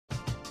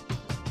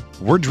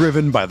We're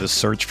driven by the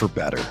search for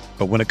better.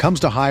 But when it comes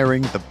to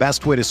hiring, the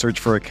best way to search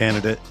for a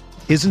candidate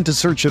isn't to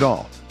search at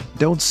all.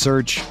 Don't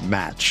search,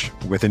 match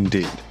with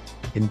Indeed.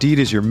 Indeed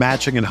is your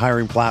matching and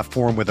hiring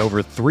platform with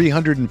over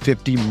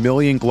 350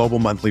 million global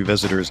monthly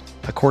visitors,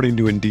 according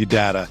to Indeed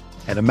data,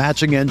 and a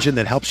matching engine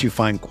that helps you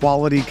find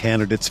quality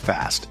candidates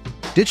fast.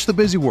 Ditch the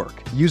busy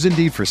work. Use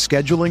Indeed for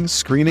scheduling,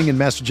 screening, and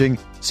messaging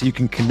so you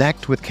can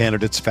connect with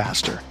candidates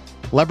faster.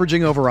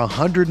 Leveraging over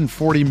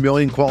 140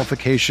 million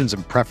qualifications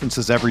and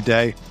preferences every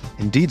day,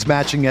 Indeed's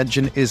matching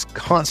engine is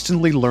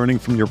constantly learning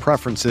from your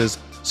preferences,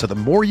 so the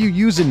more you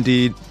use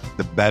Indeed,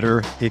 the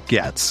better it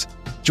gets.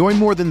 Join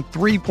more than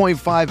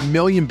 3.5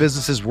 million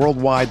businesses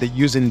worldwide that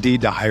use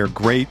Indeed to hire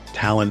great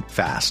talent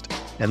fast.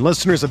 And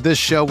listeners of this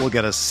show will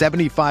get a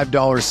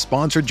 $75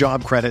 sponsored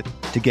job credit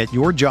to get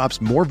your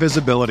jobs more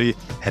visibility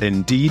at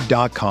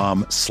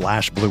Indeed.com/Blue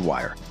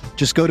Wire.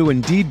 Just go to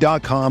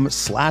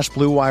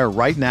Indeed.com/Blue Wire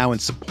right now and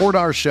support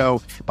our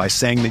show by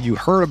saying that you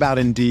heard about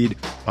Indeed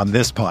on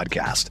this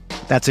podcast.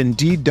 That's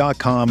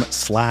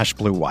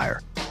Indeed.com/Blue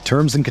Wire.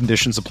 Terms and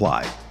conditions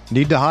apply.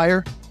 Need to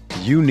hire?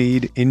 You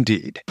need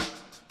Indeed.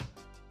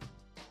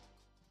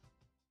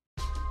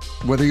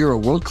 Whether you're a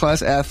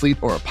world-class athlete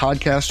or a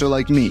podcaster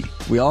like me,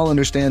 we all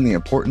understand the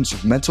importance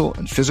of mental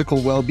and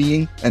physical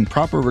well-being and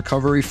proper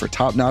recovery for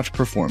top-notch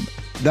performance.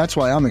 That's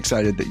why I'm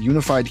excited that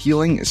Unified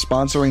Healing is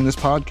sponsoring this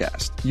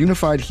podcast.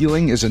 Unified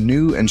Healing is a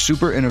new and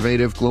super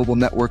innovative global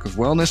network of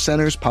wellness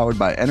centers powered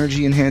by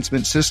Energy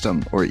Enhancement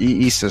System, or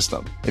EE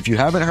System. If you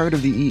haven't heard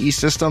of the EE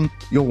System,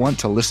 you'll want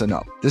to listen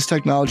up. This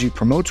technology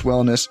promotes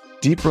wellness,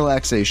 deep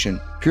relaxation,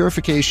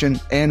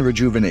 purification, and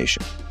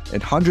rejuvenation.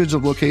 At hundreds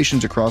of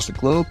locations across the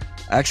globe,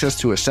 access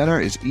to a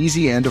center is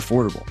easy and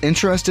affordable.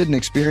 Interested in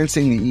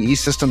experiencing the EE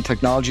System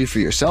technology for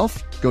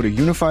yourself? Go to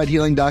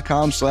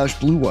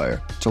unifiedhealing.com/Blue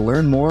Wire to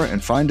learn more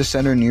and find a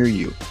center near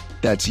you.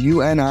 That's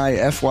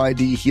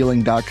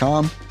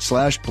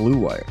UNIFYDhealing.com/Blue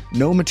Wire.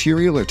 No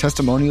material or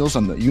testimonials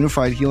on the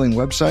Unified Healing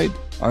website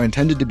are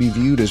intended to be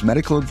viewed as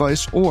medical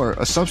advice or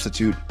a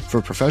substitute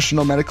for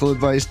professional medical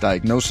advice,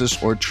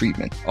 diagnosis, or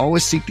treatment.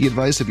 Always seek the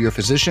advice of your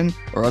physician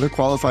or other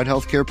qualified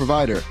healthcare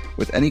provider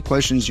with any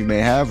questions you may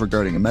have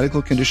regarding a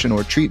medical condition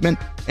or treatment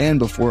and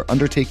before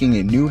undertaking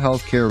a new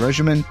healthcare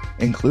regimen,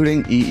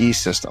 including EE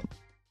System.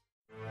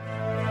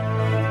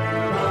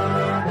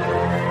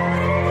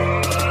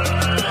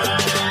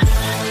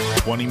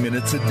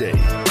 Minutes a day,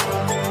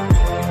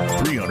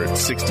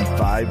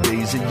 365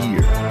 days a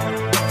year.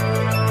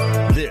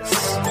 This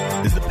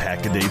is the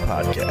Pack-A-Day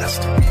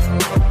Podcast.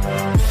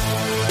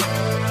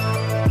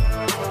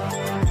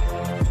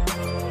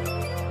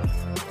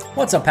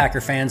 What's up,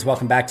 Packer fans?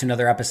 Welcome back to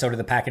another episode of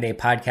the Pack-A-Day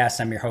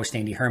Podcast. I'm your host,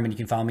 Andy Herman. You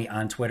can follow me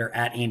on Twitter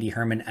at Andy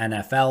Herman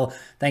NFL.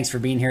 Thanks for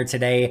being here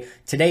today.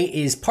 Today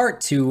is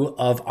part 2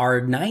 of our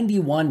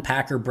 91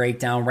 Packer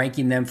breakdown,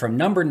 ranking them from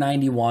number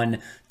 91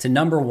 to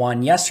number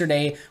 1.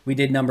 Yesterday, we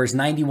did numbers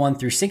 91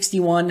 through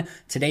 61.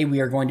 Today, we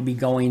are going to be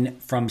going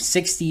from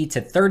 60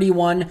 to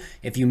 31.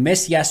 If you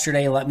missed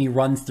yesterday, let me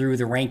run through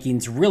the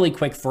rankings really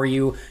quick for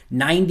you.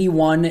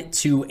 91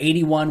 to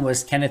 81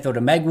 was Kenneth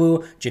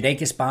Odumegwu,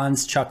 Jadakiss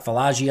Bonds, Chuck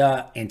Falaggia,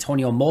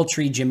 Antonio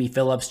Moultrie, Jimmy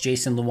Phillips,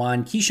 Jason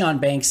Luan,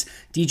 Keyshawn Banks,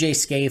 DJ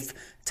Scaife,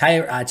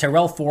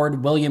 Tyrell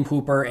Ford, William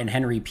Hooper, and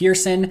Henry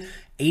Pearson.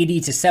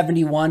 80 to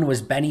 71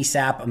 was Benny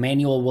Sapp,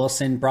 Emmanuel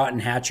Wilson, Broughton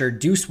Hatcher,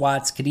 Deuce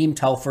Watts, Kadeem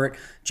Telfort,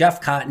 Jeff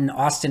Cotton,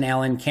 Austin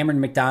Allen, Cameron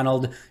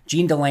McDonald,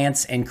 Gene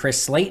DeLance, and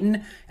Chris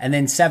Slayton. And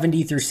then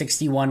 70 through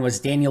 61 was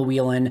Daniel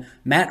Whelan,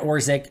 Matt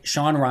Orzik,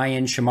 Sean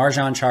Ryan, Shamar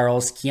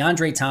Jean-Charles,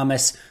 Keandre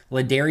Thomas,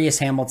 Ladarius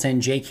Hamilton,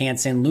 Jake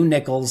Hansen, Lou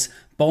Nichols,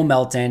 Bo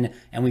Melton,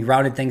 and we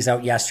rounded things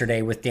out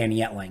yesterday with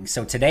Danny Etling.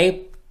 So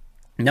today,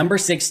 number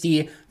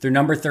 60 through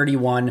number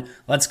 31,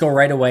 let's go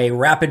right away,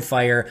 rapid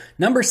fire.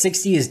 Number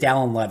 60 is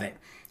Dallin Leavitt.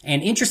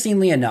 And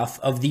interestingly enough,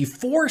 of the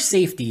 4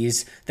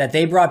 safeties that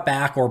they brought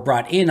back or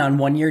brought in on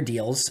one-year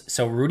deals,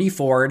 so Rudy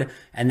Ford,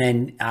 and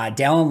then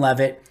Dallin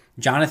Leavitt,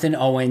 Jonathan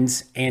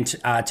Owens, and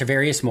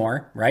Tavarius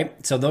Moore,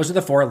 right? So those are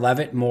the 4,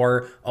 Leavitt,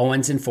 Moore,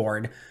 Owens, and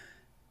Ford.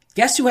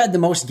 Guess who had the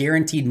most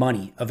guaranteed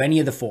money of any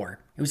of the 4?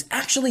 It was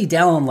actually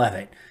Dallin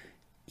Leavitt.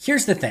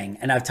 Here's the thing,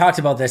 and I've talked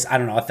about this,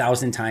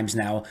 1,000 times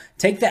now.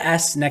 Take the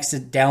S next to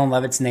Dallin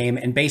Leavitt's name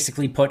and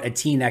basically put a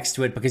T next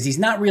to it because he's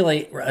not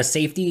really a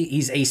safety,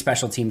 he's a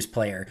special teams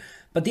player.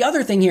 But the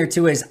other thing here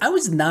too is I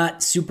was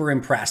not super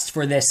impressed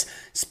for this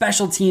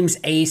special teams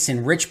ace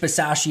and Rich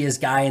Bisaccia's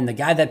guy and the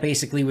guy that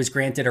basically was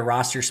granted a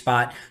roster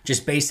spot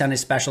just based on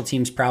his special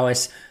teams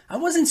prowess. I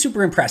wasn't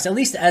super impressed, at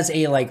least as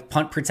a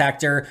punt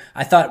protector.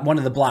 I thought one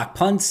of the block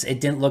punts, it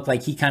didn't look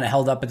like he kind of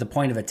held up at the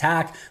point of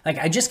attack.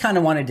 I just kind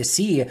of wanted to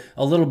see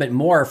a little bit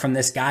more from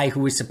this guy who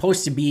was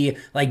supposed to be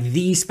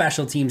the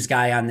special teams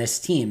guy on this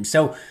team.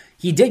 So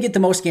he did get the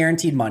most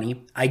guaranteed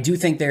money. I do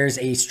think there's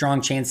a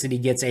strong chance that he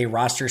gets a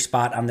roster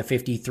spot on the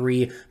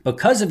 53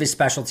 because of his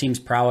special teams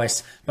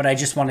prowess, but I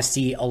just want to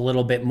see a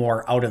little bit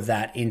more out of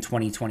that in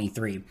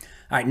 2023.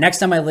 All right,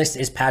 next on my list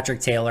is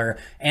Patrick Taylor,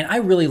 and I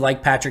really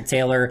like Patrick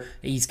Taylor.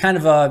 He's kind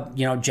of a,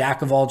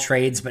 jack of all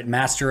trades, but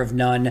master of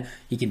none.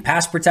 He can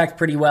pass protect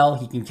pretty well.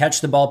 He can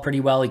catch the ball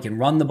pretty well. He can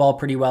run the ball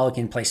pretty well. He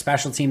can play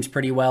special teams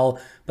pretty well,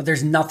 but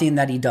there's nothing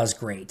that he does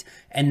great.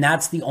 And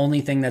that's the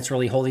only thing that's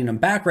really holding him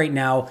back right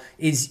now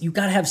is you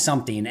got to have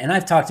something. And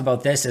I've talked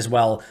about this as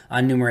well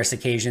on numerous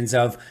occasions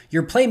of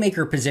your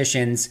playmaker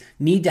positions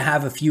need to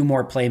have a few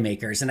more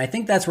playmakers. And I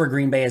think that's where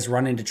Green Bay has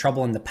run into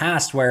trouble in the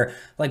past where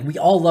like we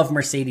all love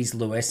Mercedes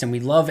Lewis and we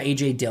love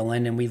AJ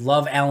Dillon and we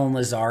love Allen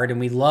Lazard and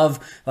we love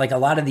like a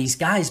lot of these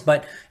guys.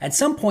 But at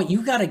some point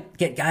you got to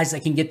get guys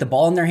that can get the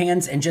ball in their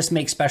hands and just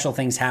make special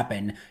things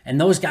happen. And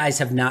those guys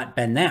have not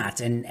been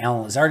that. And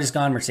Allen Lazard is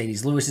gone.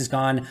 Mercedes Lewis is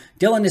gone.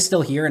 Dillon is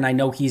still here. And I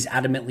know he's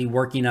adamantly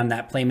working on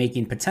that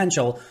playmaking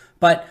potential,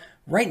 but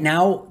right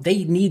now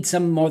they need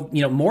some more,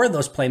 more of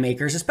those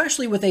playmakers,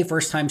 especially with a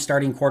first-time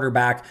starting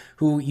quarterback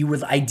who you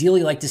would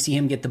ideally like to see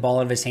him get the ball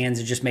out of his hands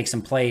and just make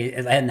some play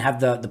and have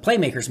the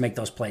playmakers make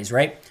those plays,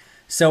 right?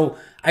 So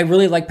I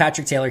really like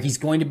Patrick Taylor. He's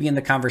going to be in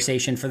the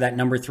conversation for that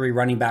number 3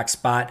 running back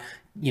spot,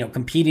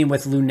 competing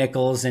with Lou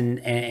Nichols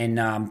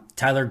and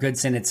Tyler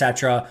Goodson,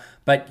 etc.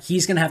 But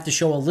he's going to have to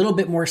show a little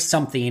bit more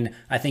something,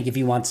 I think, if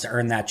he wants to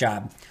earn that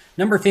job.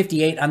 Number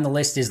 58 on the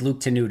list is Luke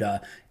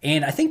Tenuta.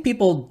 And I think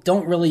people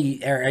don't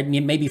really, or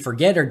maybe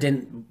forget or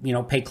didn't,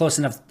 pay close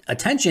enough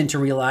attention to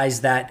realize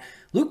that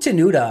Luke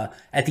Tenuta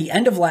at the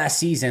end of last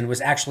season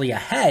was actually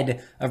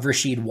ahead of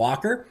Rasheed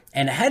Walker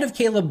and ahead of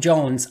Caleb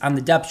Jones on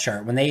the depth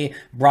chart. When they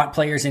brought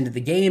players into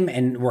the game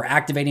and were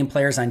activating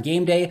players on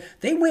game day,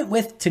 they went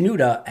with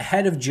Tenuta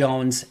ahead of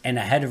Jones and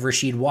ahead of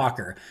Rasheed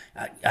Walker,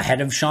 ahead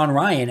of Sean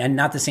Ryan, and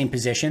not the same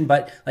position,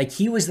 but like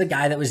he was the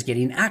guy that was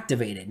getting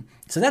activated.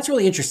 So that's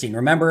really interesting.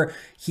 Remember,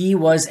 he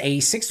was a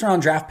 6th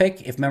round draft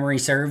pick, if memory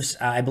serves.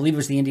 I believe it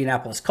was the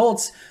Indianapolis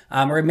Colts,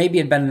 or maybe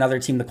it had been another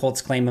team. The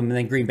Colts claim him and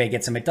then Green Bay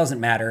gets him. It doesn't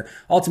matter.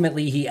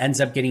 Ultimately, he ends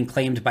up getting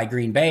claimed by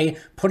Green Bay,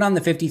 put on the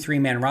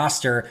 53-man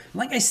roster.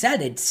 Like I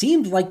said, it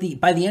seemed like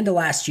by the end of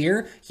last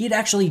year, he had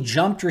actually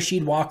jumped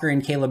Rasheed Walker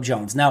and Caleb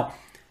Jones. Now,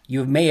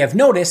 you may have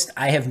noticed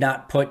I have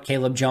not put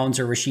Caleb Jones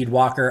or Rasheed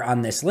Walker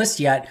on this list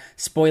yet.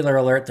 Spoiler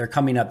alert, they're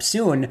coming up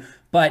soon.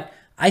 But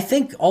I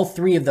think all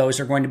 3 of those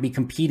are going to be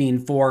competing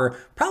for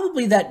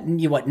probably that,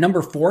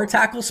 number 4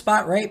 tackle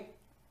spot, right?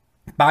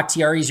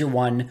 Bakhtiari's your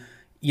 1.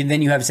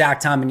 Then you have Zach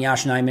Tom and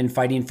Yosh Nijman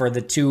fighting for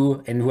the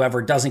 2, and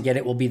whoever doesn't get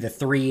it will be the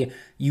 3.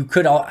 You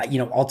could,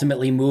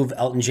 ultimately move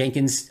Elton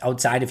Jenkins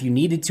outside if you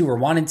needed to or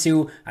wanted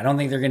to. I don't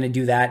think they're going to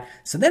do that.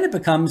 So then it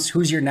becomes,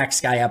 who's your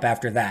next guy up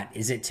after that?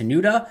 Is it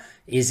Tenuta?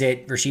 Is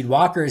it Rasheed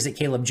Walker? Is it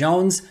Caleb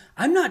Jones?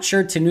 I'm not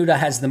sure Tenuta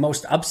has the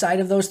most upside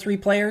of those 3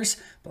 players.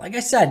 But like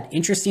I said,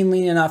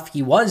 interestingly enough,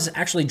 he was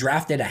actually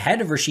drafted ahead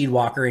of Rasheed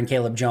Walker and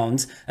Caleb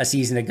Jones a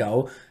season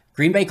ago.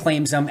 Green Bay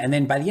claims him, and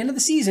then by the end of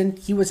the season,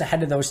 he was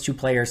ahead of those 2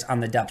 players on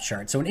the depth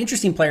chart. So an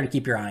interesting player to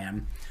keep your eye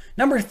on.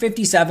 Number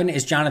 57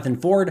 is Jonathan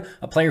Ford,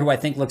 a player who I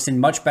think looks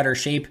in much better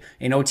shape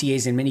in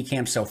OTAs and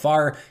minicamp so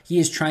far. He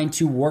is trying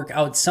to work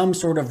out some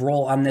sort of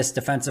role on this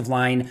defensive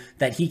line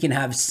that he can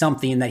have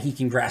something that he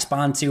can grasp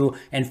onto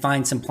and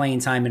find some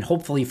playing time, and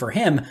hopefully for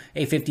him,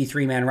 a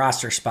 53-man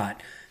roster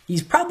spot.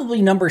 He's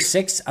probably number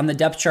 6 on the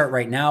depth chart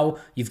right now.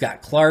 You've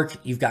got Clark,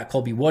 you've got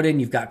Colby Wooden,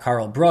 you've got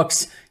Carl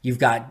Brooks, you've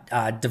got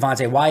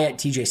Devontae Wyatt,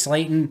 TJ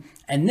Slayton,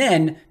 and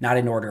then, not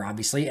in order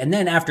obviously, and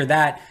then after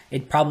that,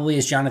 it probably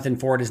is Jonathan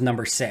Ford as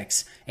number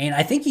 6. And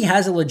I think he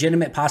has a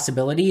legitimate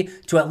possibility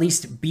to at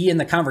least be in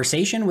the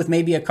conversation with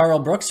maybe a Carl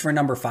Brooks for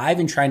number 5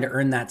 and trying to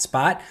earn that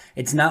spot.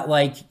 It's not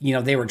like,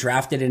 they were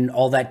drafted in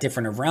all that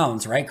different of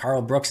rounds, right?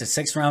 Carl Brooks a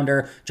 6th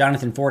rounder,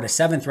 Jonathan Ford a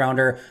 7th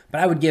rounder, but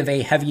I would give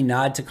a heavy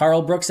nod to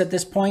Carl Brooks at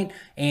this point,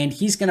 and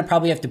he's going to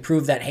probably have to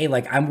prove that, hey,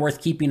 like I'm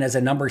worth keeping as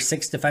a number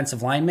 6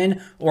 defensive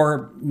lineman,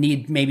 or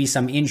need maybe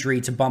some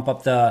injury to bump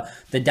up the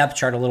depth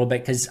chart a little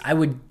bit, because I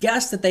would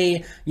guess that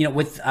they,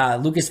 with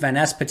Lucas Van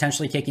Ness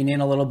potentially kicking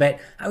in a little bit,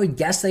 I would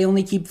guess they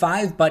only keep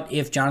 5, but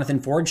if Jonathan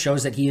Ford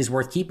shows that he is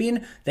worth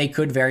keeping, they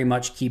could very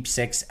much keep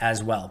 6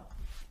 as well.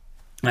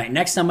 All right,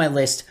 next on my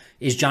list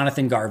is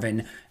Jonathan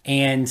Garvin,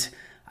 and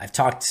I've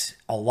talked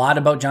a lot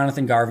about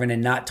Jonathan Garvin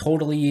and not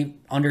totally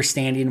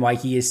understanding why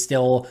he is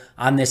still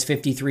on this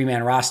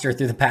 53-man roster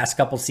through the past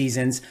couple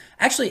seasons.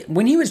 Actually,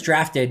 when he was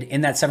drafted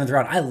in that 7th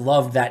round, I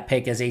loved that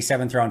pick as a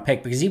 7th round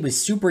pick because he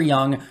was super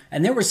young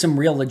and there was some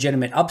real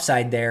legitimate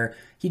upside there.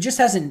 He just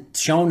hasn't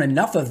shown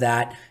enough of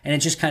that, and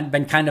it's just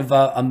been kind of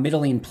a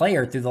middling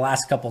player through the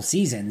last couple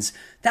seasons.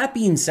 That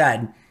being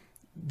said,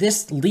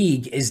 this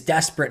league is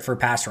desperate for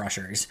pass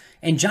rushers,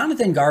 and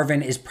Jonathan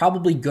Garvin is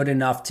probably good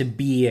enough to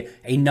be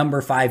a number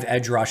 5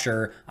 edge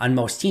rusher on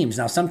most teams.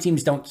 Now, some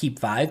teams don't keep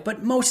 5,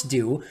 but most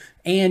do,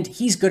 and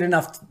he's good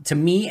enough to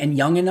me and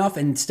young enough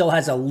and still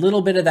has a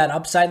little bit of that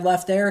upside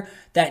left there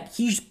that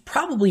he's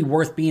probably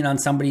worth being on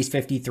somebody's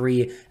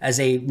 53 as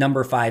a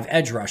number 5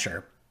 edge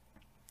rusher.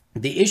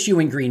 The issue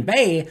in Green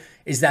Bay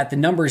is that the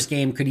numbers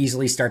game could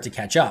easily start to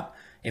catch up.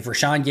 If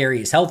Rashawn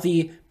Gary is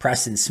healthy,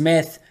 Preston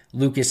Smith,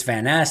 Lucas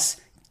Van Ness,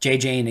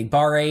 JJ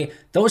Enagbare,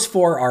 those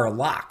 4 are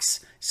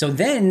locks. So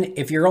then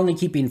if you're only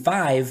keeping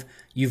 5,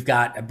 You've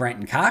got a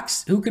Brenton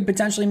Cox who could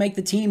potentially make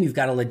the team. You've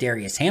got a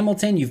Ladarius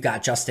Hamilton. You've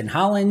got Justin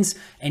Hollins.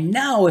 And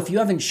now, if you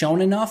haven't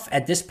shown enough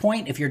at this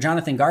point, if you're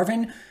Jonathan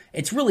Garvin,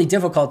 it's really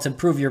difficult to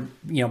prove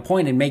your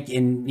point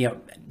and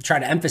try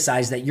to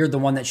emphasize that you're the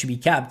one that should be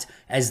kept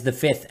as the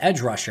 5th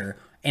edge rusher.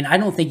 And I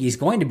don't think he's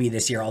going to be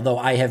this year, although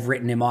I have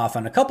written him off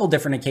on a couple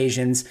different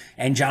occasions,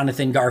 and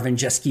Jonathan Garvin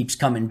just keeps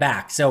coming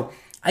back. So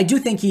I do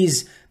think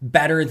he's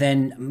better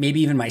than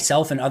maybe even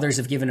myself and others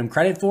have given him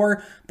credit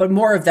for, but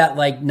more of that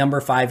like number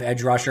 5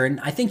 edge rusher. And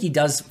I think he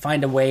does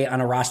find a way on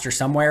a roster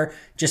somewhere,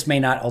 just may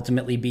not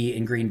ultimately be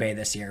in Green Bay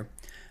this year.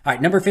 All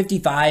right, number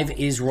 55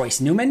 is Royce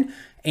Newman.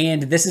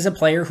 And this is a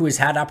player who has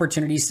had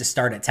opportunities to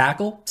start at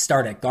tackle,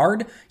 start at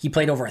guard. He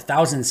played over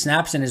 1,000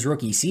 snaps in his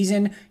rookie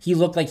season. He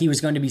looked like he was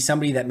going to be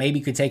somebody that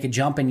maybe could take a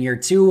jump in year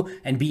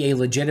 2 and be a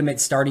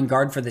legitimate starting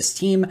guard for this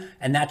team.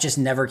 And that just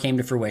never came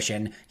to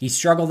fruition. He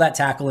struggled at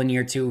tackle in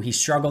year 2. He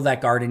struggled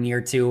at guard in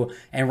year 2.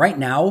 And right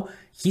now,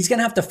 he's going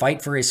to have to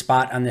fight for his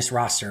spot on this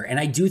roster. And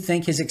I do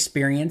think his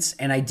experience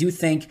and I do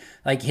think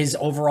like his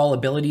overall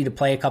ability to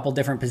play a couple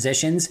different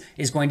positions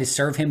is going to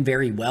serve him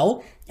very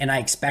well. And I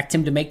expect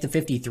him to make the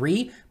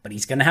 53, but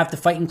he's going to have to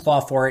fight and claw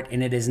for it.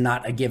 And it is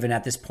not a given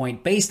at this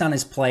point based on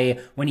his play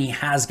when he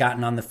has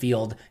gotten on the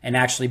field and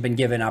actually been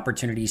given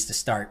opportunities to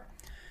start.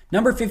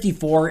 Number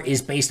 54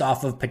 is based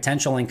off of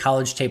potential in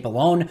college tape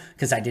alone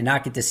because I did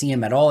not get to see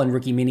him at all in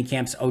rookie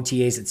minicamps,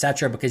 OTAs,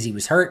 etc. because he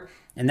was hurt.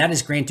 And that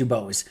is Grant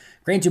Dubose.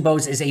 Grant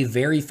Dubose is a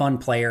very fun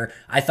player.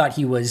 I thought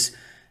he was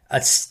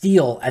a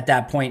steal at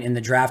that point in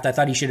the draft. I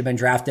thought he should have been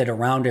drafted a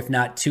round, if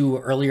not 2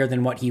 earlier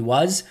than what he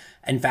was.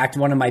 In fact,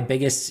 one of my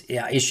biggest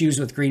issues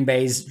with Green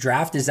Bay's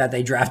draft is that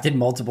they drafted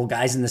multiple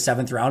guys in the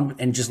 7th round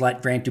and just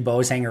let Grant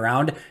Dubose hang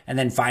around and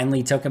then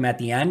finally took him at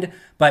the end.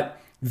 But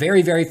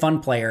very, very fun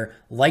player.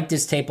 Liked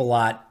his tape a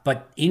lot,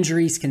 but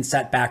injuries can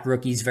set back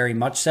rookies very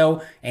much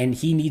so, and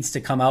he needs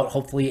to come out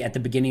hopefully at the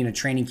beginning of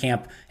training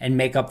camp and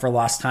make up for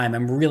lost time.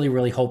 I'm really,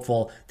 really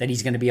hopeful that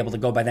he's going to be able to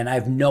go by then. I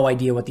have no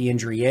idea what the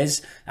injury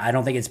is. I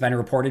don't think it's been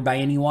reported by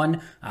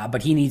anyone,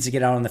 but he needs to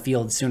get out on the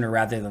field sooner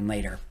rather than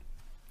later.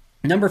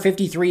 Number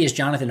 53 is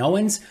Jonathan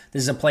Owens.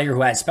 This is a player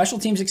who has special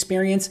teams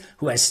experience,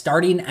 who has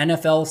starting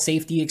NFL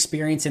safety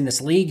experience in this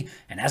league.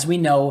 And as we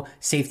know,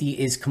 safety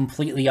is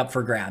completely up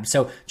for grabs.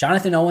 So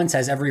Jonathan Owens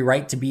has every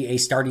right to be a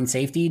starting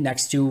safety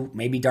next to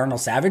maybe Darnell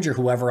Savage or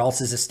whoever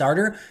else is a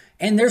starter.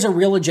 And there's a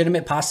real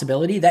legitimate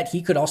possibility that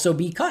he could also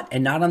be cut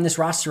and not on this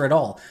roster at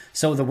all.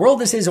 So the world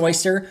is his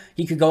oyster.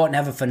 He could go out and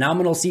have a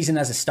phenomenal season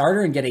as a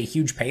starter and get a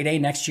huge payday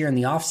next year in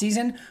the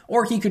offseason,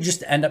 or he could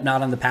just end up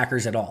not on the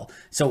Packers at all.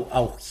 So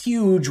a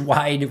huge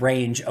wide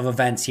range of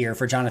events here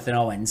for Jonathan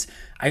Owens.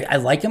 I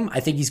like him. I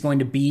think he's going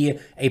to be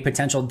a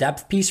potential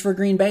depth piece for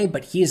Green Bay,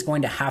 but he is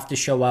going to have to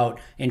show out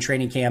in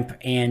training camp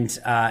and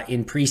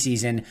in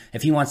preseason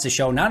if he wants to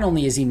show not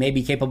only is he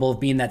maybe capable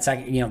of being that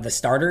second, the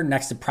starter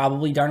next to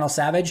probably Darnell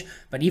Savage,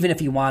 but even if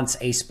he wants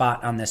a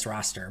spot on this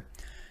roster.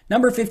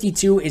 Number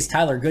 52 is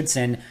Tyler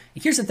Goodson.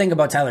 Here's the thing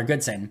about Tyler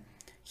Goodson.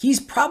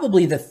 He's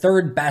probably the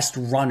 3rd best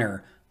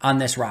runner on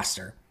this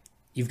roster.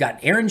 You've got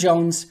Aaron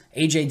Jones,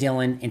 A.J.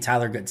 Dillon, and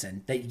Tyler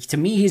Goodson. To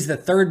me, he's the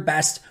 3rd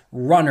best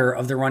runner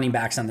of the running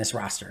backs on this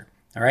roster.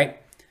 All right?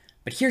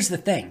 But here's the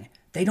thing.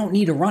 They don't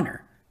need a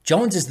runner.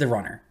 Jones is the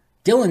runner.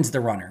 Dillon's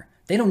the runner.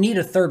 They don't need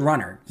a 3rd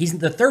runner. He's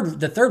the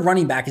third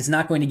running back is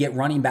not going to get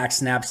running back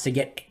snaps to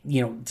get,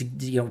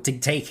 to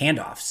take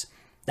handoffs.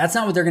 That's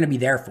not what they're going to be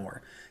there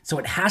for. So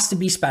it has to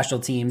be special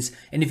teams.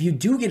 And if you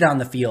do get on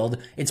the field,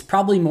 it's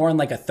probably more in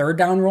like a 3rd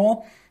down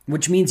role,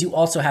 which means you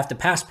also have to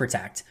pass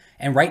protect.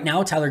 And right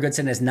now, Tyler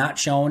Goodson has not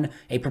shown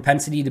a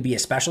propensity to be a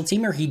special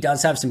teamer. He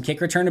does have some kick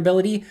return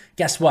ability.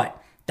 Guess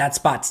what? That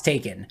spot's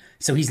taken.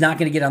 So he's not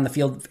going to get on the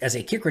field as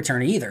a kick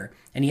returner either.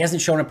 And he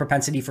hasn't shown a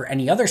propensity for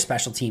any other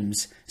special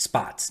teams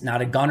spots.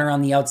 Not a gunner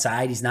on the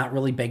outside. He's not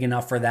really big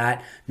enough for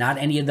that. Not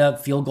any of the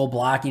field goal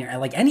blocking,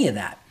 like any of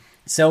that.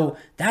 So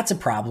that's a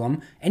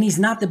problem. And he's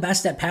not the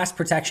best at pass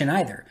protection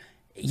either.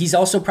 He's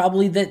also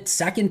probably the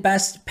 2nd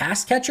best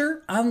pass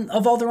catcher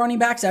of all the running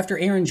backs after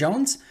Aaron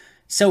Jones.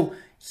 So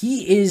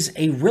he is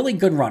a really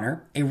good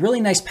runner, a really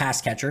nice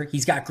pass catcher.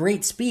 He's got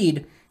great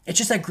speed. It's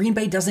just that Green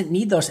Bay doesn't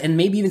need those, and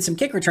maybe even some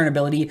kick return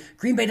ability.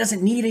 Green Bay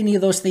doesn't need any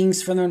of those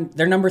things from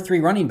their number 3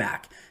 running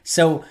back.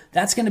 So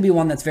that's going to be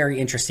one that's very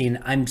interesting.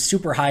 I'm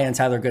super high on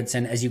Tyler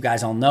Goodson, as you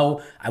guys all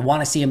know. I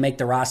want to see him make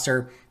the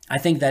roster. I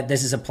think that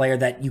this is a player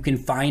that you can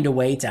find a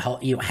way to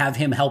help have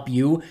him help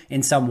you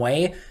in some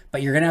way,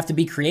 but you're going to have to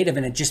be creative.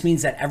 And it just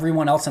means that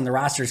everyone else on the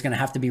roster is going to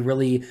have to be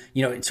really,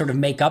 sort of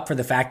make up for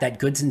the fact that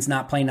Goodson's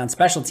not playing on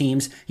special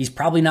teams. He's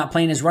probably not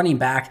playing his running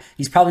back.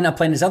 He's probably not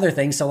playing his other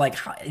things. So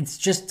it's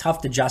just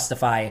tough to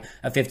justify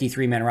a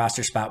 53-man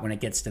roster spot when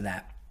it gets to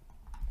that.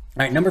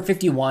 All right, number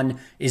 51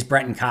 is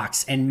Brenton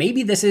Cox. And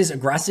maybe this is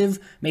aggressive.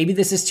 Maybe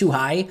this is too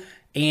high.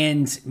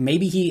 And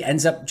maybe he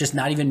ends up just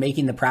not even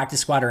making the practice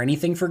squad or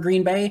anything for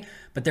Green Bay.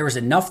 But there was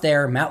enough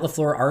there. Matt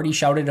LaFleur already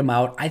shouted him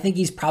out. I think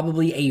he's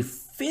probably a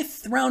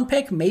 5th round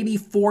pick, maybe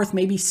 4th,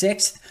 maybe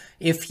 6th,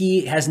 if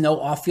he has no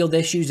off-field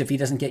issues, if he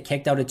doesn't get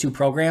kicked out of 2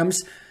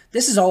 programs.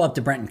 This is all up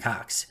to Brenton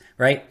Cox,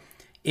 right?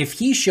 If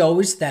he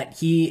shows that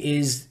he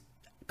is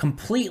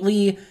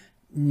completely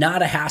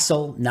not a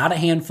hassle, not a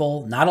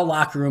handful, not a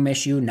locker room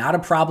issue, not a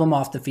problem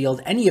off the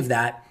field, any of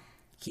that,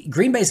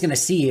 Green Bay's going to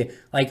see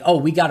like, oh,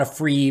 we got a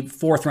free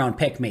 4th round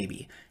pick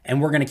maybe,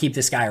 and we're going to keep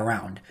this guy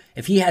around.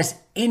 If he has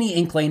any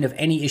inkling of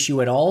any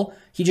issue at all,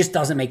 he just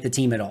doesn't make the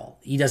team at all.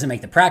 He doesn't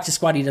make the practice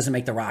squad. He doesn't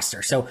make the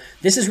roster. So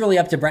this is really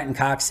up to Brenton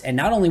Cox, and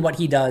not only what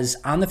he does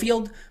on the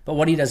field, but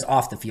what he does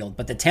off the field.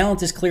 But the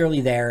talent is clearly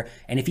there.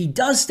 And if he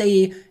does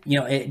stay,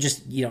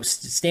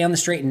 stay on the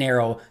straight and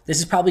narrow, this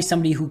is probably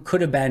somebody who could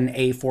have been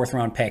a 4th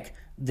round pick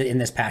in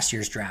this past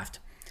year's draft.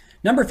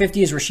 Number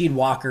 50 is Rasheed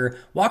Walker.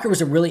 Walker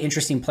was a really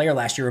interesting player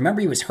last year.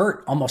 Remember, he was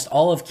hurt almost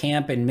all of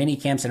camp and mini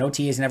camps and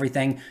OTAs and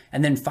everything.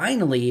 And then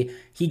finally,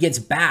 he gets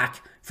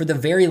back for the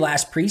very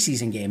last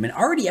preseason game. And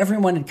already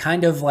everyone had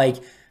kind of like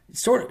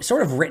sort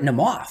of written him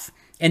off.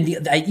 And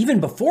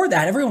even before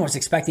that, everyone was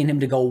expecting him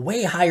to go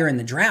way higher in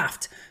the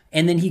draft.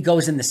 And then he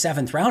goes in the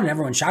 7th round and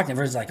everyone's shocked.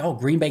 Everyone's like, oh,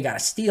 Green Bay got a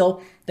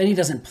steal. Then he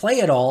doesn't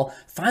play at all.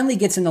 Finally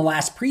gets in the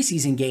last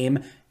preseason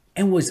game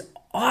and was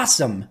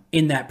awesome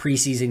in that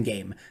preseason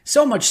game.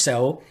 So much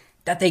so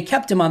that they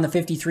kept him on the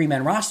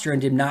 53-man roster and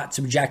did not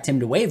subject him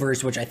to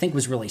waivers, which I think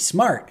was really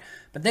smart.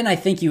 But then I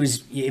think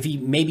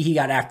maybe he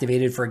got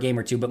activated for a game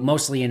or two, but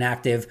mostly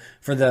inactive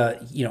for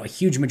a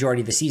huge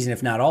majority of the season,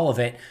 if not all of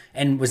it,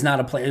 and was not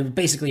a player. It was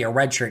basically a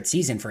redshirt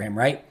season for him,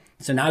 right?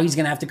 So now he's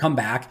going to have to come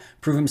back,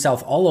 prove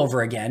himself all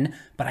over again.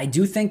 But I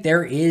do think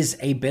there is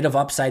a bit of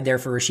upside there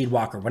for Rasheed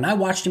Walker. When I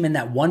watched him in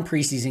that one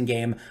preseason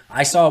game,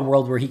 I saw a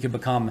world where he could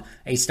become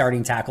a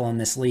starting tackle in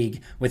this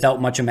league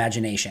without much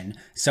imagination.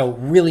 So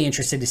really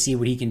interested to see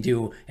what he can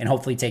do and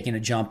hopefully taking a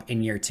jump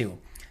in year 2.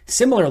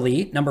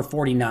 Similarly, number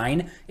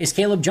 49 is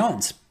Caleb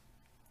Jones.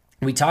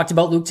 We talked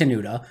about Luke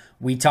Tenuta.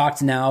 We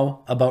talked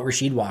now about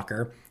Rasheed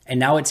Walker. And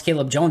now it's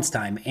Caleb Jones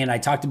time. And I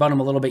talked about him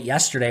a little bit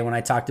yesterday when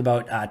I talked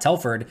about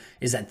Telford,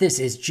 is that this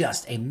is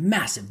just a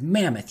massive,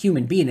 mammoth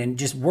human being. And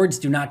just words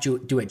do not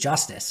do it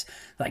justice.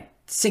 Like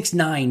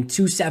 6'9",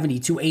 270,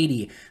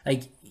 280,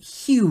 like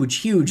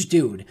huge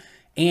dude.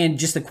 And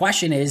just the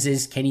question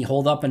is can he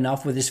hold up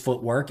enough with his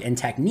footwork and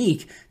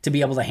technique to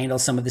be able to handle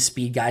some of the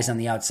speed guys on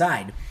the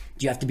outside?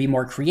 Do you have to be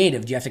more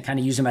creative? Do you have to kind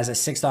of use him as a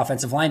 6th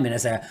offensive lineman,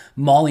 as a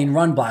mauling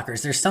run blocker?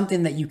 Is there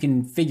something that you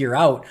can figure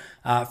out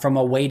from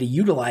a way to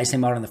utilize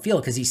him out on the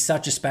field? Because he's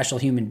such a special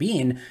human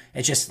being.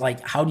 It's just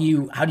like, how do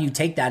you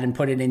take that and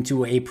put it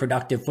into a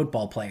productive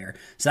football player?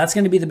 So that's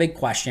going to be the big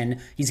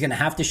question. He's going to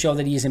have to show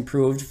that he has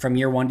improved from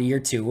year 1 to year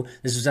 2.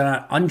 This is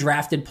an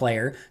undrafted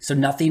player, so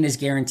nothing is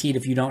guaranteed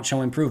if you don't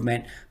show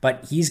improvement.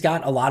 But he's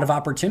got a lot of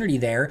opportunity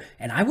there,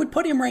 and I would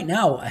put him right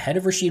now ahead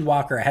of Rasheed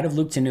Walker, ahead of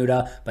Luke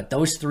Tenuta, but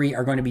those 3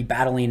 are going to be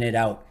battling it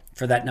out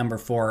for that number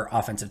 4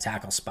 offensive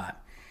tackle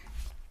spot.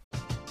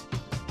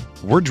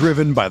 We're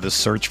driven by the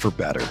search for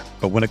better.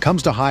 But when it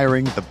comes to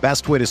hiring, the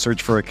best way to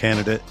search for a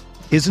candidate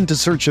isn't to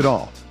search at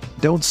all.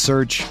 Don't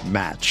search,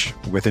 match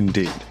with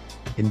Indeed.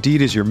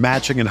 Indeed is your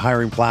matching and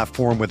hiring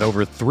platform with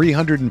over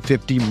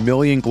 350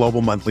 million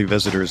global monthly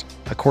visitors,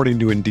 according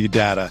to Indeed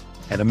data,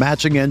 and a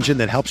matching engine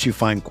that helps you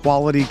find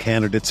quality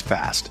candidates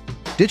fast.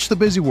 Ditch the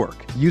busy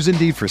work. Use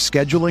Indeed for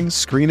scheduling,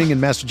 screening,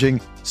 and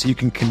messaging so you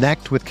can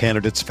connect with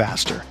candidates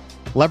faster.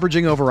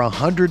 Leveraging over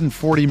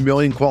 140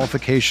 million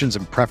qualifications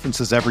and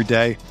preferences every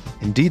day,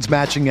 Indeed's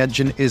matching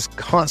engine is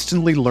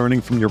constantly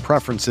learning from your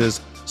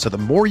preferences, so the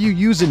more you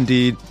use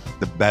Indeed,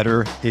 the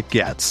better it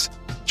gets.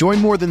 Join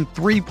more than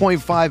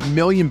 3.5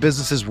 million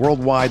businesses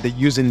worldwide that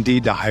use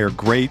Indeed to hire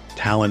great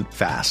talent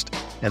fast.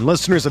 And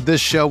listeners of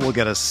this show will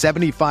get a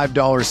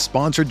 $75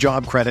 sponsored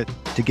job credit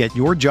to get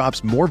your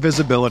jobs more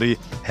visibility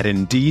at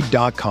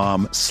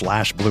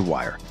Indeed.com/Blue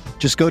Wire.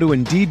 Just go to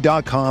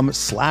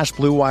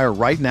Indeed.com/Blue Wire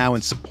right now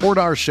and support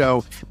our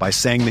show by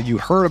saying that you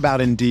heard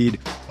about Indeed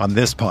on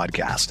this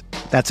podcast.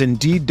 That's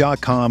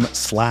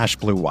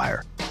Indeed.com/Blue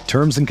Wire.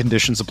 Terms and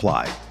conditions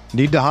apply.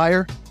 Need to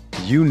hire?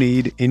 You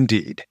need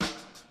Indeed.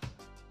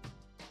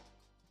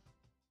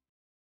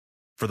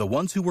 For the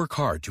ones who work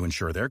hard to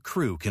ensure their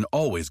crew can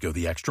always go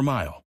the extra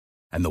mile,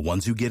 and the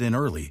ones who get in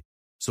early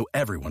so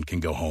everyone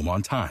can go home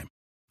on time,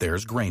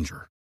 there's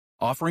Grainger,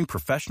 offering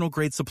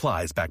professional-grade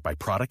supplies backed by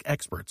product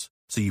experts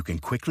so you can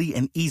quickly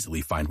and easily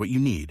find what you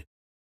need.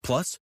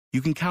 Plus, you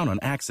can count on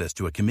access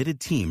to a committed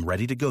team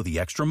ready to go the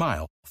extra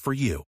mile for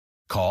you.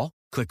 Call,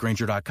 click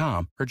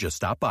Grainger.com, or just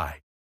stop by.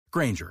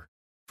 Grainger,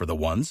 for the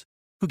ones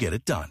who get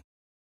it done.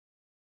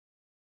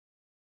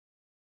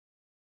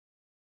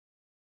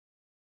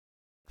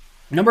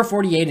 Number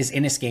 48 is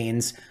Innis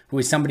Gaines, who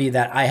is somebody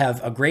that I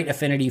have a great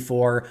affinity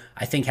for.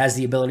 I think has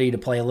the ability to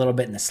play a little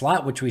bit in the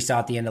slot, which we saw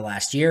at the end of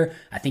last year.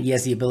 I think he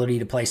has the ability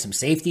to play some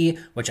safety,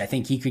 which I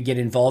think he could get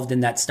involved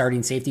in that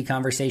starting safety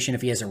conversation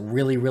if he has a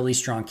really, really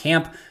strong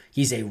camp.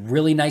 He's a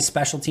really nice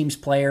special teams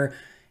player.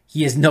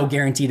 He has no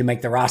guarantee to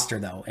make the roster,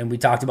 though. And we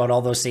talked about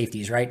all those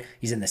safeties, right?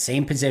 He's in the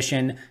same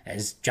position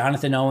as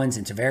Jonathan Owens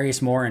and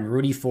Tavarius Moore and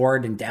Rudy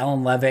Ford and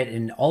Dallin Levitt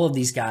and all of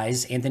these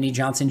guys, Anthony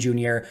Johnson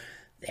Jr.,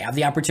 They have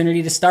the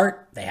opportunity to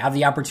start. They have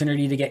the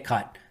opportunity to get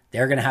cut.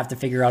 They're going to have to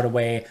figure out a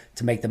way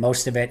to make the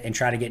most of it and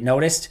try to get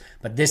noticed.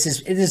 But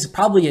it is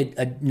probably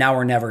a now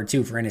or never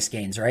too for Innis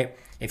Gaines, right?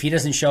 If he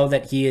doesn't show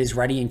that he is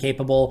ready and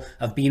capable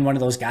of being one of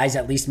those guys,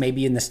 at least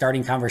maybe in the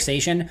starting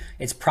conversation,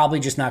 it's probably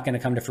just not going to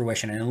come to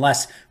fruition. And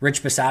unless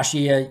Rich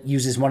Bisaccia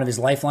uses one of his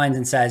lifelines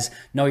and says,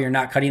 no, you're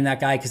not cutting that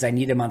guy because I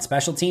need him on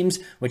special teams,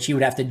 which he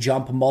would have to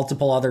jump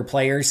multiple other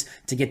players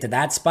to get to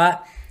that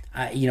spot.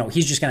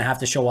 He's just going to have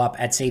to show up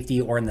at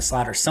safety or in the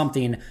slot or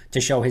something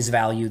to show his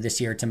value this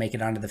year to make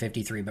it onto the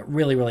 53. But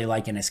really, really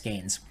like Innis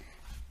Gaines.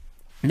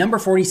 Number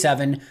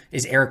 47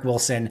 is Eric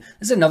Wilson.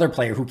 This is another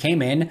player who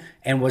came in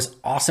and was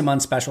awesome on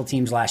special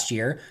teams last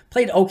year.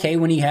 Played okay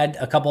when he had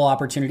a couple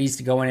opportunities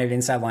to go in at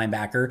inside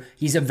linebacker.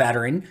 He's a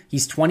veteran.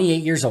 He's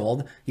 28 years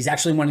old. He's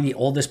actually one of the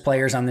oldest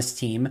players on this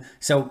team.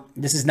 So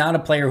this is not a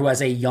player who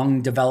has a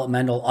young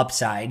developmental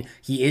upside.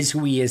 He is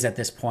who he is at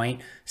this point.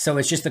 So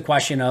it's just the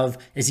question of,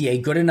 is he a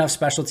good enough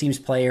special teams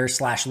player /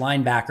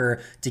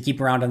 linebacker to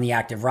keep around on the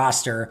active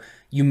roster?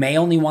 You may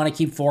only want to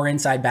keep 4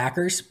 inside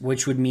backers,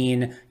 which would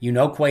mean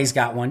Quay's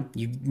got one,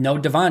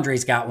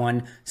 Devondre's got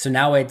one. So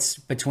now it's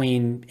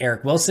between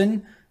Eric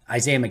Wilson,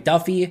 Isaiah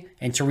McDuffie,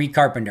 and Tariq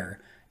Carpenter.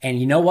 And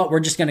you know what?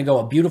 We're just going to go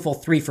a beautiful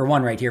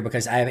 3-for-1 right here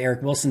because I have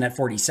Eric Wilson at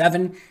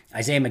 47,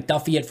 Isaiah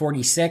McDuffie at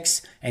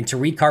 46, and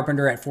Tariq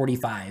Carpenter at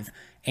 45.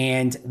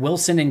 And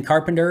Wilson and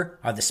Carpenter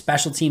are the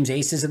special teams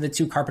aces of the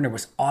two. Carpenter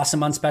was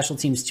awesome on special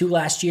teams too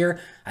last year.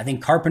 I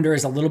think Carpenter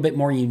is a little bit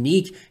more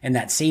unique in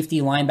that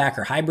safety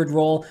linebacker hybrid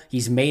role.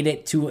 He's made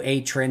it to a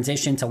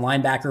transition to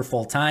linebacker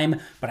full time,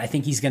 but I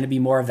think he's going to be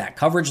more of that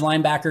coverage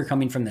linebacker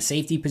coming from the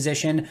safety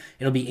position.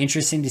 It'll be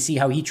interesting to see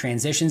how he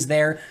transitions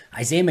there.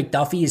 Isaiah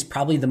McDuffie is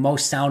probably the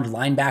most sound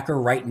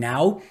linebacker right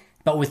now,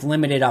 but with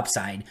limited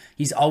upside.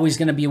 He's always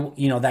going to be,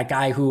 that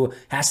guy who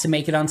has to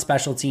make it on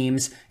special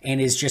teams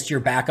and is just your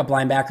backup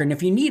linebacker. And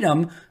if you need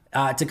him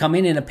to come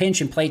in a pinch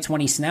and play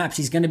 20 snaps,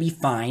 he's going to be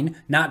fine.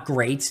 Not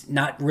great,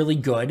 not really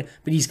good,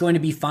 but he's going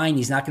to be fine.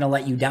 He's not going to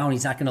let you down.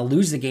 He's not going to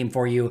lose the game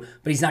for you,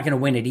 but he's not going to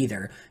win it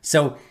either.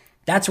 So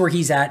that's where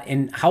he's at,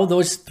 and how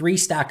those 3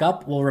 stack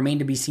up will remain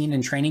to be seen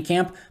in training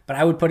camp, but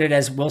I would put it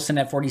as Wilson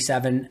at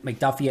 47,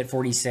 McDuffie at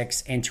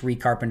 46, and Tariq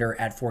Carpenter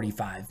at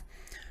 45.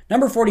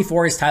 Number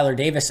 44 is Tyler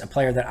Davis, a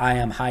player that I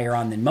am higher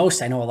on than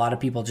most. I know a lot of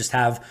people just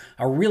have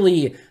a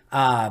really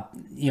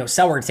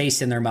sour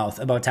taste in their mouth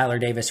about Tyler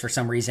Davis for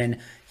some reason.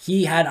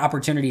 He had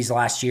opportunities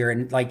last year,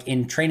 and like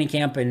in training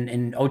camp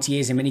and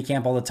OTAs and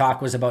minicamp, all the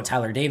talk was about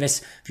Tyler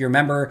Davis. If you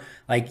remember,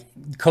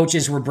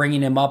 coaches were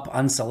bringing him up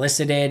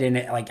unsolicited, and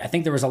I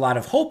think there was a lot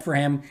of hope for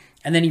him.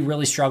 And then he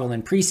really struggled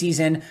in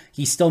preseason.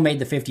 He still made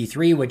the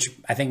 53, which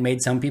I think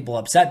made some people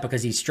upset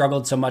because he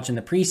struggled so much in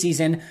the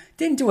preseason.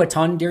 Didn't do a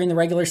ton during the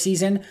regular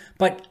season,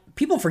 but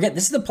people forget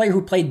this is the player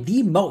who played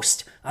the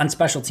most on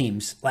special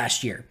teams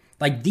last year.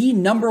 The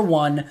number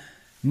one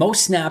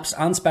most snaps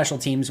on special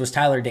teams was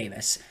Tyler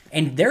Davis.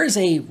 And there is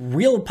a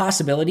real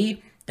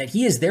possibility that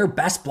he is their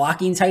best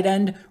blocking tight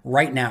end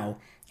right now.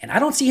 And I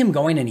don't see him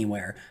going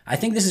anywhere. I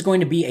think this is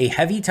going to be a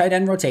heavy tight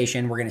end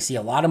rotation. We're going to see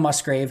a lot of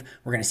Musgrave.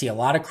 We're going to see a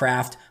lot of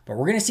Kraft. But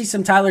we're going to see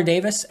some Tyler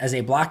Davis as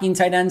a blocking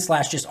tight end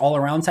 / just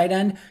all-around tight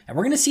end. And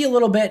we're going to see a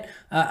little bit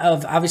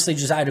of, obviously,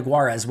 Josiah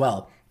DeGuara as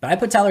well. But I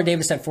put Tyler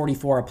Davis at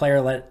 44, a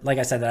player, like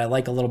I said, that I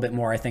like a little bit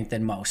more, I think,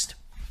 than most.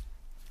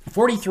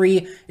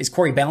 43 is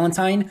Corey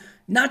Ballentine.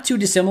 Not too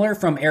dissimilar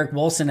from Eric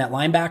Wilson at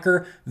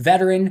linebacker.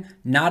 Veteran,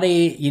 not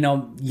a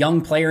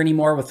young player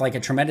anymore with a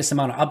tremendous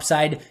amount of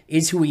upside,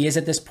 is who he is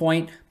at this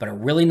point, but a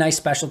really nice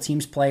special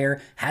teams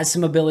player, has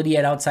some ability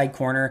at outside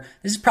corner.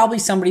 This is probably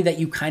somebody that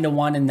you kind of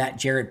want in that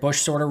Jarrett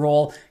Bush sort of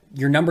role.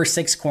 Your number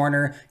 6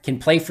 corner can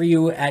play for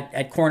you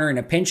at corner in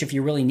a pinch if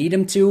you really need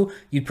him to.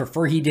 You'd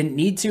prefer he didn't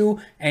need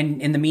to,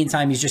 and in the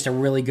meantime, he's just a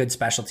really good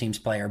special teams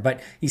player. But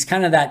he's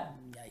kind of that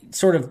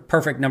sort of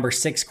perfect number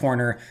 6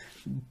 corner.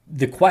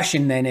 The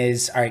question then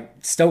is, all right,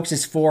 Stokes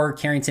is 4,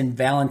 Carrington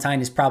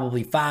Valentine is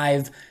probably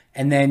 5,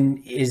 and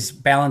then is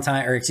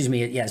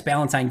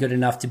Ballentine good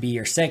enough to be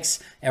your 6?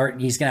 Or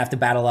he's going to have to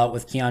battle out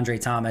with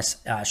Keandre Thomas,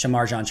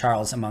 Shamar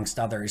Jean-Charles, amongst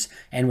others.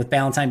 And with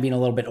Ballentine being a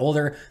little bit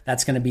older,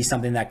 that's going to be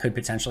something that could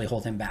potentially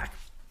hold him back.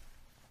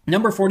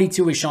 Number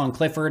 42 is Sean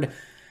Clifford.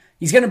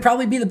 He's going to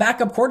probably be the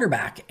backup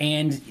quarterback,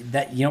 and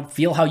that,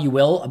 feel how you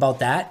will about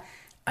that.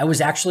 I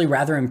was actually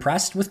rather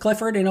impressed with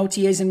Clifford in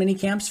OTAs and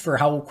minicamps for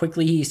how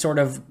quickly he sort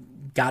of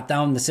got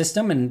down the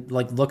system and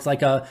looked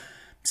like a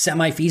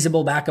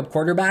semi-feasible backup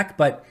quarterback.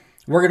 But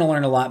we're going to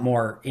learn a lot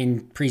more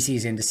in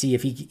preseason to see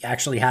if he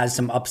actually has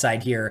some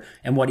upside here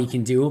and what he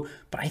can do.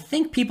 But I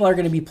think people are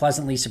going to be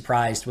pleasantly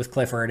surprised with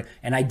Clifford,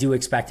 and I do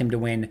expect him to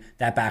win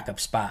that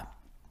backup spot.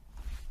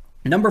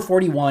 Number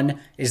 41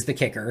 is the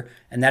kicker,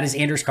 and that is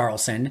Anders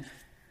Carlson.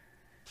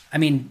 I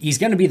mean, he's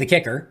going to be the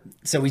kicker,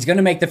 so he's going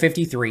to make the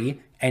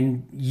 53,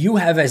 and you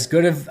have as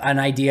good of an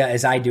idea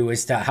as I do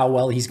as to how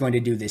well he's going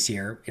to do this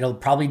year. It'll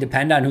probably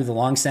depend on who the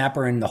long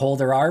snapper and the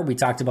holder are. We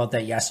talked about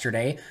that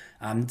yesterday.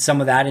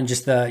 Some of that and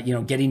just the,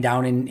 getting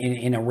down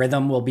in a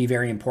rhythm will be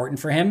very important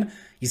for him.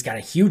 He's got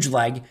a huge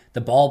leg.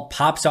 The ball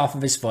pops off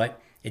of his foot.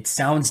 It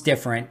sounds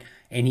different.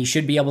 and he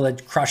should be able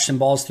to crush some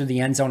balls through the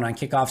end zone on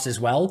kickoffs as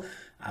well.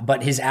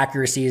 But his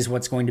accuracy is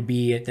what's going to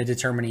be the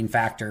determining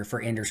factor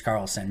for Anders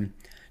Carlson.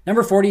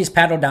 Number 40 is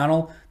Pat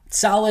O'Donnell.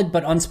 Solid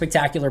but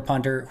unspectacular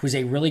punter who's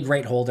a really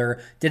great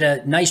holder. Did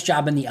a nice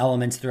job in the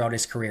elements throughout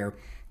his career.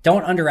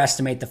 Don't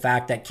underestimate the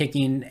fact that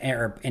kicking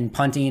and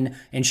punting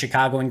in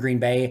Chicago and Green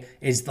Bay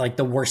is like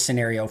the worst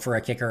scenario for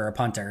a kicker or a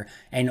punter.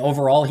 And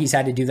overall, he's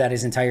had to do that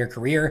his entire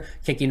career,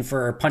 punting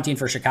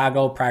for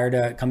Chicago prior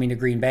to coming to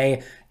Green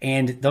Bay.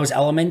 And those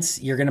elements,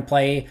 you're going to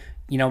play,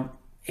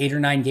 8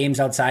 or 9 games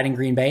outside in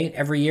Green Bay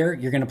every year.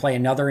 You're going to play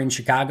another in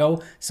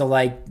Chicago. So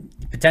like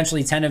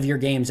potentially 10 of your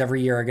games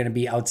every year are going to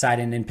be outside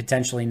and in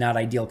potentially not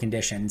ideal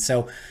conditions.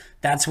 So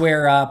that's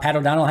where Pat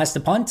O'Donnell has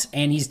to punt,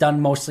 and he's done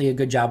mostly a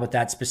good job with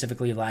that,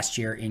 specifically last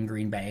year in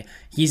Green Bay.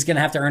 He's going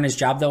to have to earn his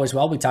job, though, as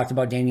well. We talked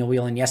about Daniel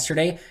Whelan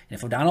yesterday, and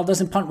if O'Donnell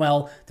doesn't punt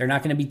well, they're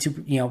not going to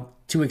be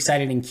too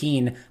excited and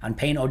keen on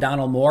paying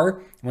O'Donnell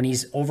more when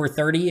he's over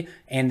 30,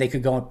 and they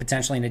could go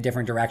potentially in a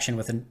different direction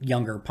with a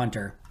younger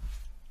punter.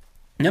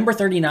 Number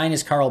 39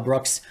 is Karl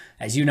Brooks.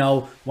 As you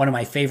know, one of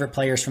my favorite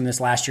players from this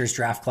last year's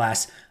draft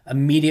class.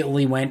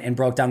 Immediately went and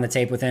broke down the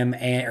tape with him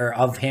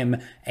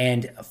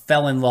and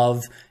fell in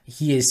love.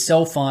 He is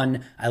so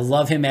fun. I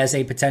love him as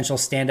a potential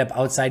stand-up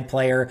outside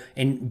player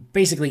in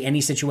basically any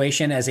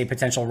situation, as a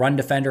potential run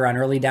defender on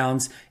early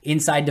downs,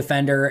 inside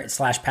defender /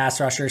 pass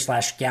rusher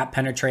 / gap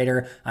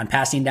penetrator on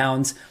passing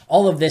downs.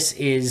 All of this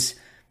is,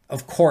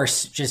 of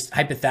course, just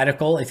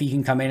hypothetical if he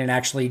can come in and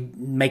actually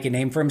make a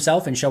name for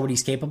himself and show what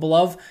he's capable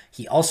of.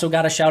 He also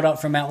got a shout out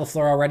from Matt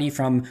LaFleur already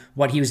from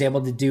what he was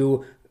able to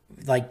do,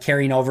 like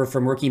carrying over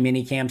from rookie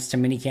mini camps to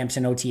mini camps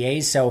and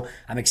OTAs. So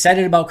I'm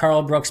excited about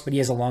Karl Brooks, but he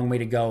has a long way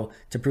to go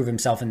to prove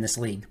himself in this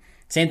league.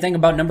 Same thing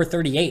about number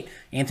 38,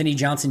 Anthony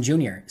Johnson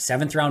Jr.,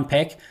 7th round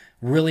pick.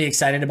 Really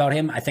excited about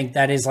him. I think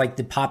that is like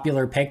the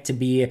popular pick to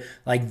be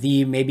like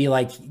the maybe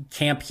like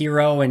camp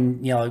hero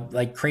and,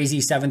 like crazy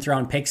 7th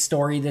round pick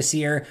story this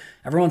year.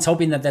 Everyone's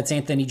hoping that that's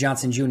Anthony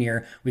Johnson Jr.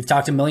 We've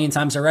talked a million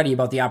times already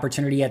about the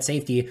opportunity at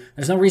safety.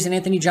 There's no reason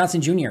Anthony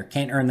Johnson Jr.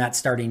 can't earn that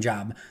starting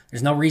job.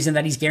 There's no reason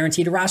that he's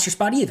guaranteed a roster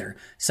spot either.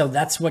 So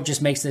that's what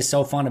just makes this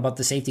so fun about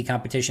the safety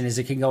competition, is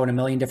it can go in a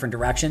million different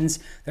directions.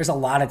 There's a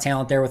lot of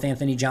talent there with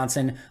Anthony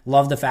Johnson.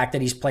 Love the fact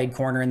that he's played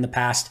corner in the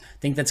past.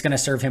 Think that's going to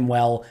serve him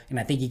well, and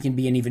I think he can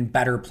be an even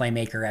better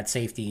playmaker at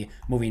safety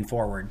moving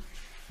forward.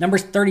 Number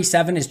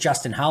 37 is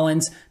Justin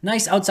Hollins.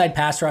 Nice outside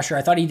pass rusher.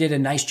 I thought he did a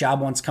nice job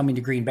once coming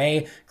to Green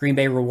Bay. Green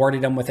Bay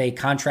rewarded him with a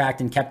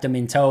contract and kept him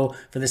in tow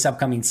for this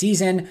upcoming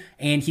season,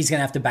 and he's going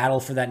to have to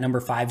battle for that number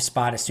 5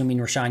 spot, assuming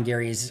Rashawn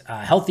Gary is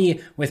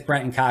healthy, with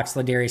Brenton Cox,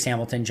 Ladarius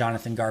Hamilton,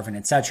 Jonathan Garvin,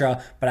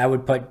 etc. But I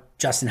would put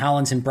Justin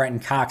Hollins and Brenton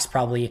Cox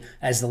probably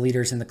as the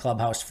leaders in the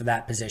clubhouse for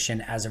that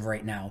position as of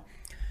right now.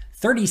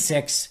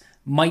 36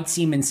 might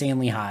seem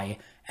insanely high.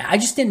 I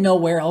just didn't know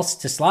where else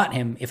to slot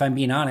him, if I'm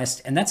being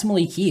honest, and that's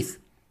Malik Heath.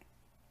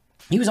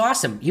 He was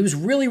awesome. He was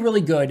really,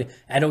 really good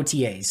at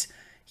OTAs.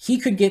 He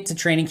could get to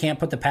training camp,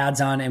 put the pads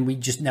on, and we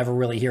just never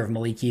really hear of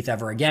Malik Heath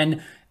ever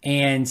again,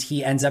 and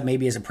he ends up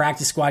maybe as a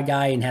practice squad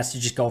guy and has to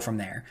just go from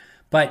there.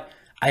 But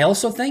I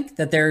also think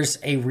that there's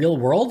a real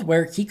world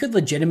where he could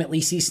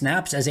legitimately see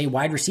snaps as a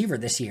wide receiver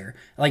this year,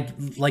 like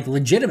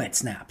legitimate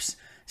snaps.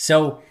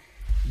 So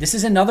this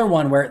is another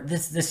one where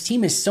this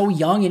team is so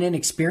young and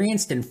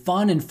inexperienced and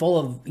fun and full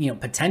of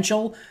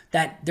potential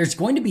that there's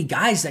going to be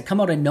guys that come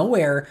out of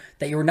nowhere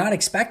that you're not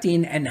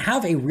expecting and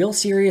have a real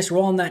serious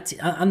role on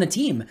the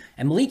team.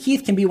 And Malik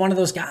Heath can be one of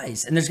those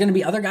guys. And there's going to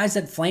be other guys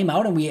that flame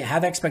out and we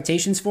have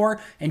expectations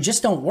for and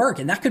just don't work.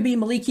 And that could be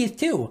Malik Heath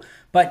too.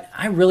 But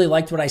I really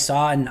liked what I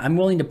saw, and I'm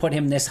willing to put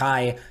him this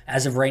high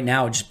as of right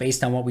now, just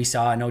based on what we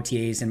saw in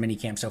OTAs and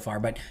minicamp so far.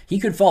 But he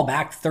could fall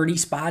back 30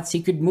 spots.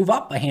 He could move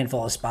up a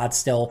handful of spots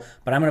still,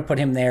 but I'm going to put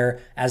him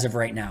there as of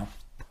right now.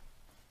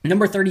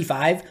 Number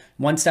 35,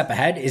 one step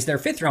ahead, is their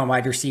 5th round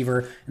wide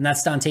receiver, and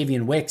that's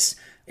Dontavian Wicks.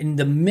 In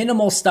the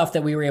minimal stuff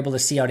that we were able to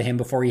see out of him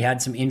before he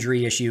had some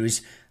injury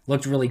issues,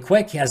 looked really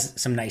quick. He has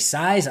some nice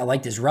size. I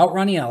liked his route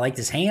running. I liked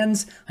his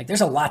hands.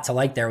 There's a lot to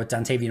like there with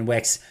Dontavian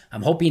Wicks.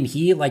 I'm hoping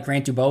he, like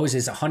Grant Dubose,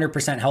 is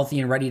 100%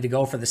 healthy and ready to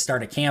go for the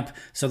start of camp,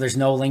 so there's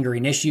no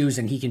lingering issues,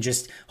 and he can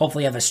just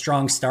hopefully have a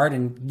strong start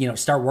and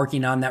start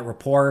working on that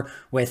rapport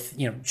with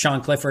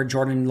Sean Clifford,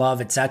 Jordan Love,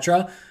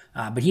 etc.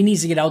 But he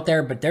needs to get out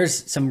there, but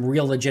there's some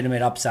real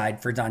legitimate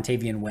upside for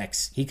Dontavian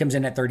Wicks. He comes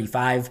in at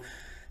 35.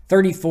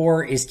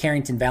 34 is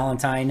Carrington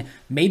Valentine,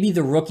 maybe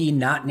the rookie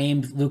not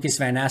named Lucas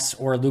Van Ness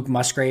or Luke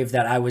Musgrave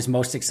that I was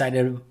most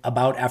excited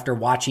about after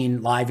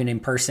watching live and in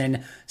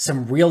person.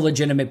 Some real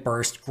legitimate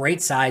burst,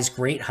 great size,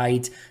 great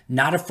height,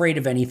 not afraid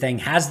of anything,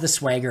 has the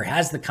swagger,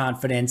 has the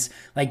confidence.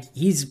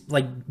 He's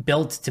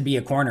built to be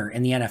a corner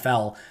in the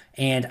NFL.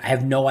 And I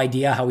have no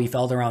idea how he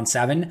fell to round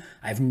 7.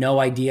 I have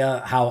no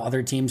idea how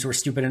other teams were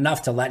stupid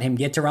enough to let him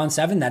get to round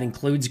 7. That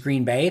includes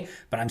Green Bay.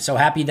 But I'm so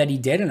happy that he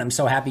did, and I'm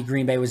so happy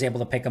Green Bay was able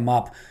to pick him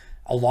up.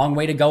 A long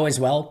way to go as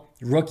well.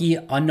 Rookie,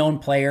 unknown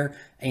player.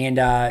 And,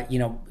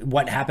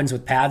 what happens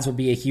with pads will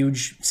be a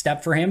huge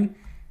step for him.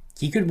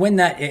 he could win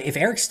that. If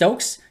Eric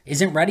Stokes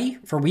isn't ready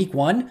for week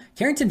 1,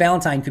 Carrington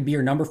Valentine could be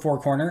your number 4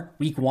 corner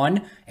week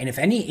 1. And if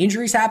any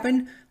injuries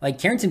happen, like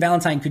Carrington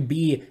Valentine could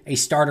be a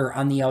starter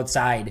on the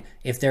outside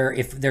if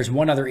there's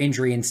one other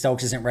injury and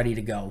Stokes isn't ready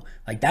to go.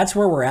 Like that's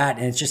where we're at.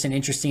 And it's just an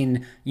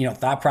interesting,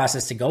 thought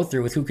process to go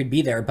through with who could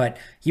be there. But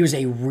he was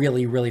a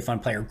really, really fun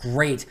player.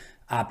 Great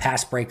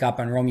pass breakup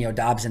on Romeo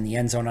Doubs in the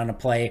end zone on a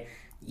play.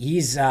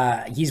 He's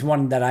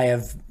one that I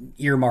have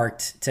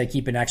earmarked to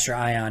keep an extra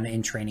eye on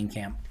in training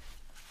camp.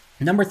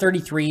 Number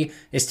 33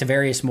 is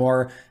Tavarius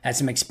Moore. Had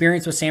some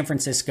experience with San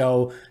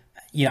Francisco.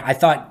 I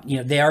thought,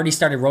 they already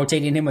started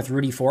rotating him with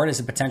Rudy Ford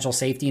as a potential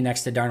safety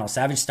next to Darnell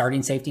Savage,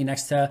 starting safety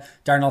next to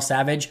Darnell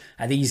Savage.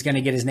 I think he's going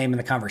to get his name in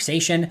the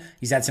conversation.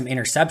 He's had some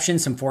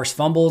interceptions, some forced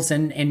fumbles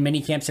in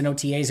mini camps and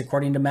OTAs,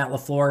 according to Matt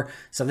LaFleur.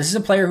 So this is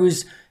a player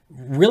who's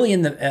really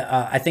in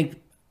the, I think,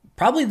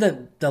 probably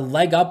the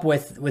leg up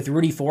with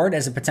Rudy Ford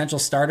as a potential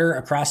starter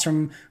across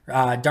from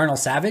Darnell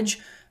Savage.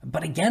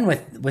 But again,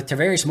 with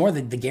Tavarius Moore,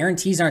 the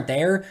guarantees aren't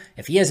there.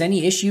 If he has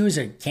any issues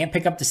or can't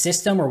pick up the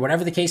system or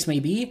whatever the case may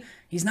be,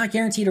 he's not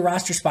guaranteed a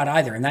roster spot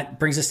either. And that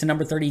brings us to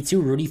number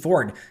 32, Rudy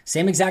Ford.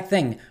 Same exact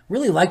thing.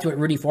 Really liked what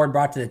Rudy Ford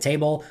brought to the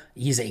table.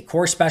 He's a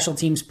core special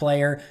teams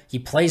player. He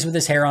plays with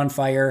his hair on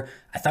fire.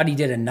 I thought he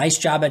did a nice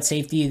job at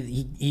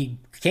safety. He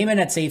came in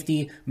at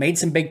safety, made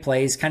some big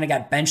plays, kind of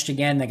got benched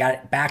again. They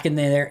got back in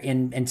there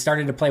and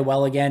started to play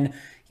well again.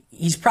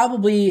 He's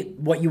probably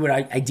what you would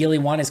ideally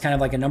want is kind of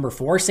like a number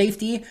 4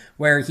 safety,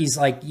 where he's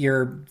like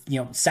your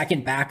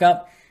second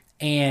backup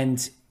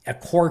and a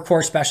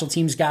core special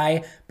teams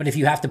guy. But if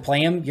you have to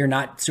play him, you're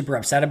not super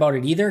upset about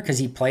it either because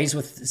he plays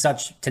with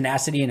such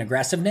tenacity and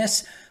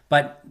aggressiveness.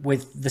 But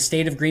with the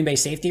state of Green Bay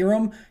safety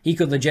room, he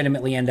could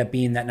legitimately end up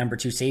being that number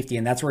 2 safety.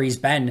 And that's where he's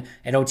been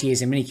at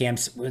OTAs and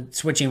minicamps,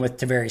 switching with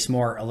Tavarius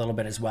Moore a little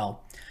bit as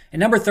well. And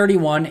number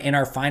 31, and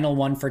our final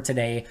one for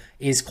today,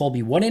 is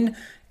Colby Wooden.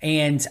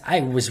 And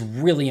I was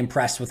really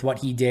impressed with what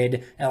he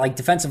did. Like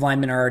defensive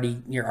linemen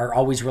are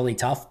always really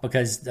tough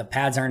because the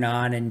pads aren't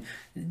on, and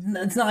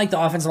it's not like the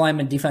offensive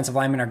linemen, defensive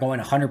linemen are going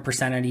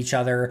 100% at each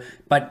other.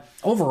 But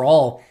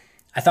overall,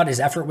 I thought his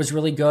effort was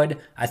really good.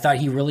 I thought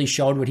he really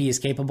showed what he is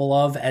capable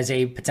of as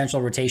a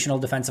potential rotational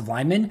defensive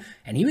lineman.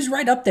 And he was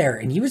right up there.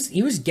 And he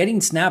was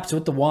getting snaps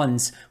with the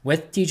ones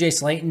with TJ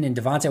Slayton and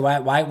Devontae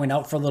Wyatt. Wyatt went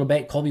out for a little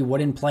bit. Colby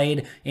Wooden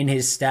played in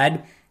his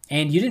stead.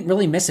 And you didn't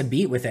really miss a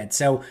beat with it.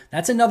 So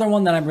that's another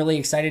one that I'm really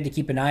excited to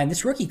keep an eye on.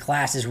 This rookie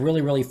class is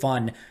really, really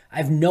fun. I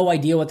have no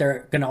idea what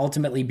they're going to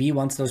ultimately be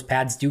once those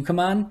pads do come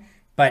on.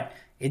 But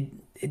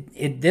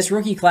this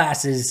rookie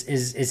class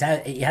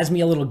it has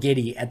me a little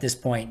giddy at this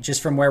point,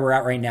 just from where we're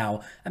at right now.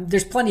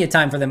 There's plenty of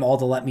time for them all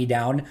to let me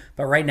down,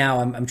 but right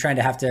now I'm trying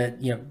to have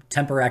to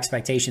temper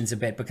expectations a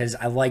bit because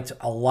I liked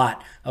a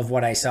lot of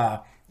what I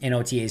saw in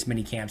OTAs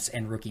minicamps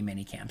and rookie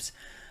minicamps.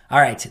 All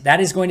right, that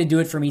is going to do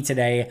it for me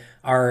today.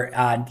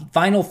 Our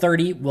final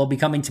 30 will be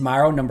coming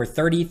tomorrow, number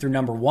 30 through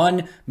number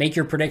 1. Make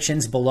your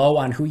predictions below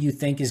on who you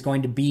think is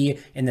going to be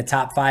in the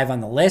top 5 on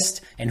the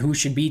list and who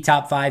should be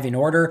top 5 in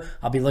order.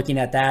 I'll be looking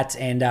at that,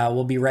 and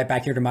we'll be right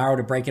back here tomorrow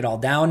to break it all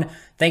down.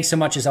 Thanks so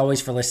much, as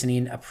always, for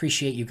listening.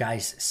 Appreciate you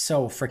guys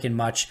so freaking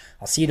much.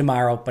 I'll see you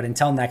tomorrow, but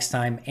until next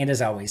time, and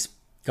as always,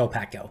 go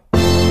Pack Go.